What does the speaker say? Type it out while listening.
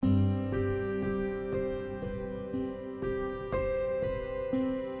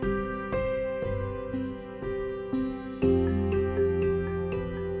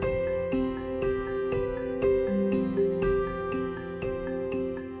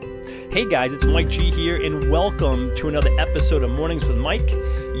Hey guys, it's Mike G here, and welcome to another episode of Mornings with Mike,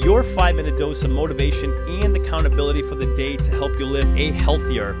 your 5-minute dose of motivation and accountability for the day to help you live a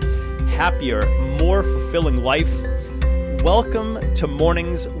healthier, happier, more fulfilling life. Welcome to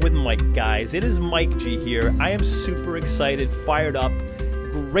Mornings with Mike, guys. It is Mike G here. I am super excited, fired up,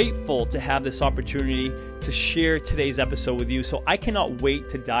 grateful to have this opportunity to share today's episode with you. So I cannot wait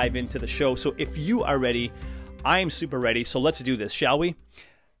to dive into the show. So if you are ready, I am super ready. So let's do this, shall we?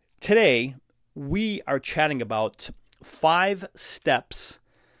 Today, we are chatting about 5 steps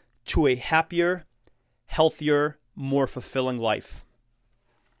to a happier, healthier, more fulfilling life.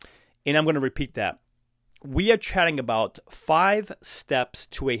 And I'm going to repeat that. We are chatting about 5 steps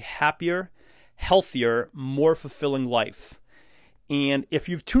to a happier, healthier, more fulfilling life. And if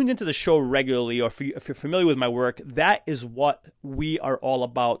you've tuned into the show regularly, or if you're familiar with my work, that is what we are all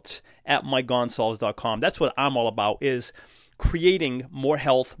about at MikeGonsalves.com. That's what I'm all about, is creating more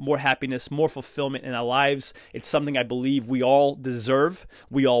health, more happiness, more fulfillment in our lives. It's something I believe we all deserve,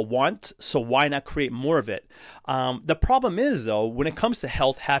 we all want, so why not create more of it? The problem is, though, when it comes to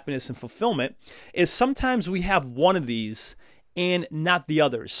health, happiness, and fulfillment, is sometimes we have one of these and not the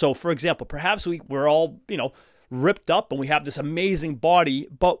others. So, for example, perhaps we're all, ripped up and we have this amazing body,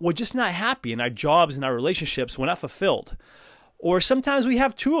 but we're just not happy in our jobs and our relationships. We're not fulfilled. Or sometimes we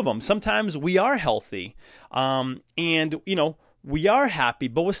have 2 of them. Sometimes we are healthy and we are happy,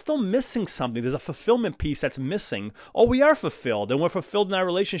 but we're still missing something. There's a fulfillment piece that's missing. Or we are fulfilled, and we're fulfilled in our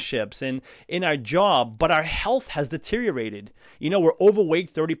relationships and in our job, but our health has deteriorated. We're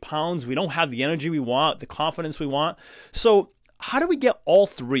overweight, 30 pounds. We don't have the energy we want, the confidence we want. So how do we get all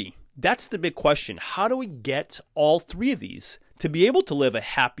 3? That's the big question. How do we get all 3 of these to be able to live a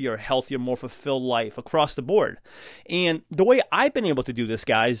happier, healthier, more fulfilled life across the board? And the way I've been able to do this,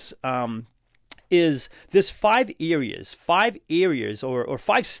 guys, is there's 5 areas or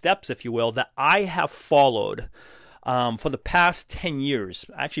 5 steps, if you will, that I have followed for the past 10 years,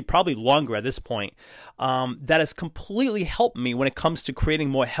 actually probably longer at this point, that has completely helped me when it comes to creating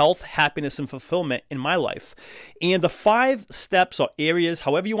more health, happiness, and fulfillment in my life. And the 5 steps or areas,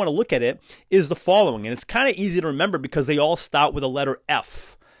 however you want to look at it, is the following. And it's kind of easy to remember because they all start with the letter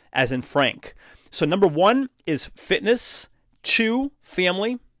F, as in Frank. So number 1 is fitness. 2,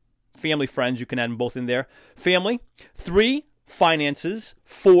 family, friends, you can add them both in there. Family. 3, finances.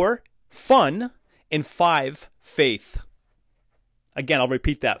 4, fun. And 5, faith. Again, I'll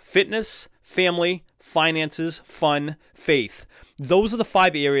repeat that. Fitness, family, finances, fun, faith. Those are the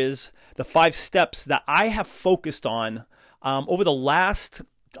 5 areas, the 5 steps that I have focused on over the last,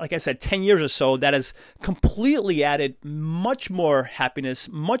 like I said, 10 years or so, that has completely added much more happiness,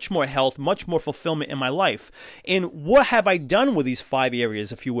 much more health, much more fulfillment in my life. And what have I done with these 5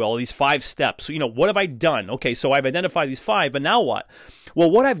 areas, if you will, these 5 steps? So, what have I done? Okay, so I've identified these 5, but now what? Well,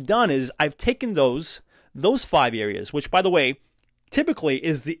 what I've done is I've taken those 5 areas, which, by the way, typically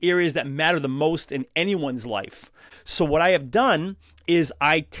is the areas that matter the most in anyone's life. So what I have done is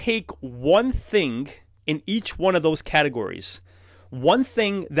I take one thing in each one of those categories, one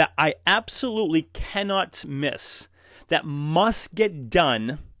thing that I absolutely cannot miss, that must get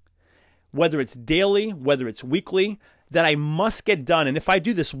done, whether it's daily, whether it's weekly, that I must get done. And if I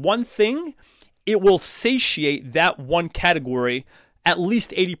do this one thing, it will satiate that one category at least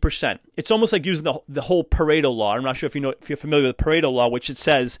 80%. It's almost like using the whole Pareto law. I'm not sure if you're familiar with the Pareto law, which it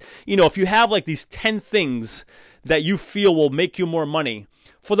says, if you have like these 10 things that you feel will make you more money,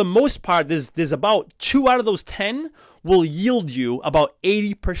 for the most part, there's about 2 out of those 10 will yield you about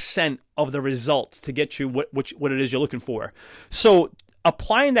 80% of the results to get you what it is you're looking for. So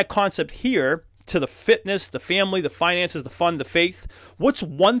applying that concept here to the fitness, the family, the finances, the fun, the faith, what's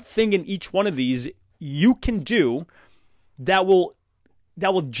one thing in each one of these you can do that will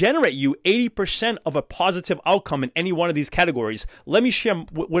generate you 80% of a positive outcome in any one of these categories? Let me share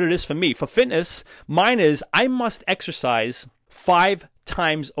what it is for me. For fitness, mine is I must exercise 5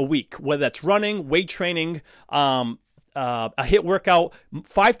 times a week, whether that's running, weight training, a HIIT workout,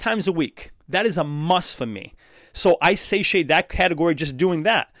 5 times a week. That is a must for me. So I satiate that category just doing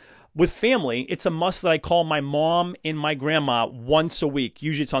that. With family, it's a must that I call my mom and my grandma once a week.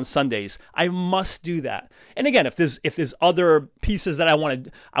 Usually it's on Sundays. I must do that. And again, if there's other pieces that I want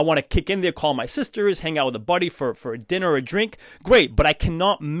to kick in there, call my sisters, hang out with a buddy for a dinner or a drink, great. But I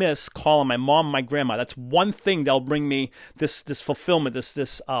cannot miss calling my mom and my grandma. That's one thing that'll bring me this fulfillment,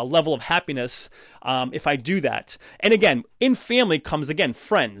 this level of happiness if I do that. And again, in family comes, again,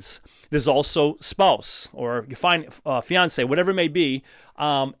 friends. There's also spouse or you find fiance, whatever it may be,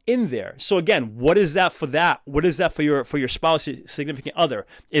 in there. So again, what is that for that? What is that for your spouse, your significant other?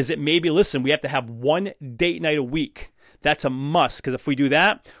 Is it maybe, listen, we have to have one date night a week That's a must, because if we do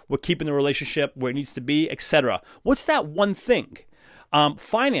that, we're keeping the relationship where it needs to be, etc. What's that one thing?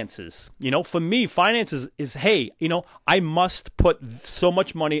 Finances. For me, finances is, hey, I must put so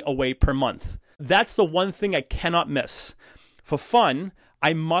much money away per month. That's the one thing I cannot miss. For fun,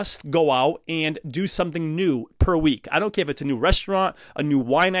 I must go out and do something new per week. I don't care if it's a new restaurant, a new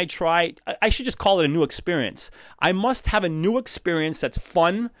wine I try. I should just call it a new experience. I must have a new experience that's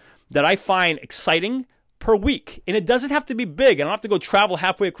fun, that I find exciting per week. And it doesn't have to be big. I don't have to go travel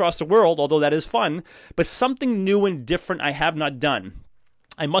halfway across the world, although that is fun, but something new and different I have not done.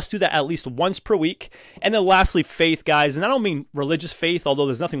 I must do that at least once per week. And then lastly, faith, guys. And I don't mean religious faith, although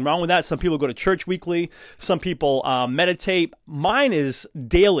there's nothing wrong with that. Some people go to church weekly. Some people meditate. Mine is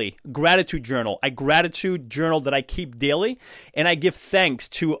daily gratitude journal. A gratitude journal that I keep daily. And I give thanks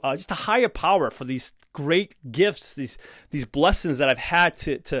to just a higher power for these great gifts, these blessings that I've had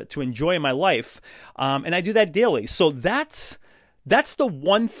to enjoy in my life. And I do that daily. So that's the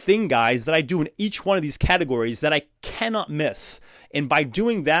one thing, guys, that I do in each one of these categories that I cannot miss. And by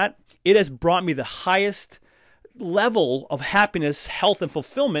doing that, it has brought me the highest level of happiness, health, and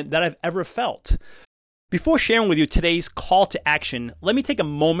fulfillment that I've ever felt. Before sharing with you today's call to action, let me take a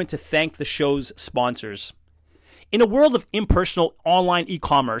moment to thank the show's sponsors. In a world of impersonal online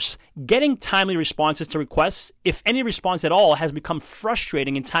e-commerce, getting timely responses to requests, if any response at all, has become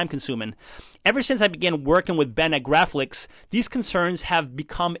frustrating and time-consuming. Ever since I began working with Ben at Graflix, these concerns have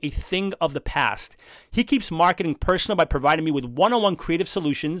become a thing of the past. He keeps marketing personal by providing me with one-on-one creative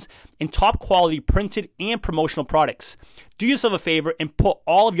solutions and top-quality printed and promotional products. Do yourself a favor and put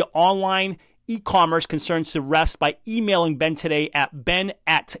all of your online e-commerce concerns to rest by emailing Ben today at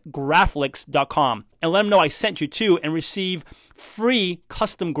ben@graflix.com and let him know I sent you too, and receive free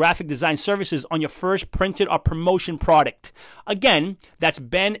custom graphic design services on your first printed or promotion product. Again, that's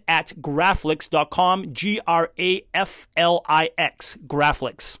ben@graflix.com, Graflix,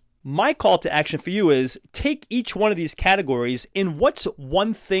 Graflix. My call to action for you is take each one of these categories, and what's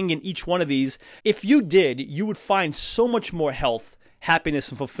one thing in each one of these? If you did, you would find so much more health, happiness,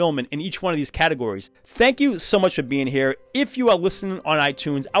 and fulfillment in each one of these categories. Thank you so much for being here. If you are listening on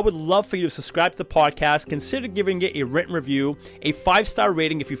iTunes, I would love for you to subscribe to the podcast. Consider giving it a written review, a 5-star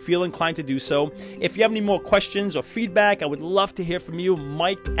rating if you feel inclined to do so. If you have any more questions or feedback, I would love to hear from you,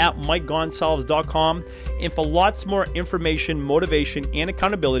 Mike@MikeGonsalves.com. And for lots more information, motivation, and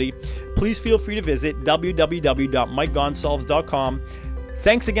accountability, please feel free to visit www.MikeGonsalves.com.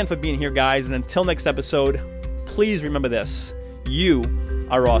 Thanks again for being here, guys. And until next episode, please remember this. You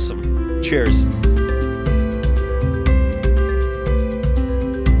are awesome. Cheers.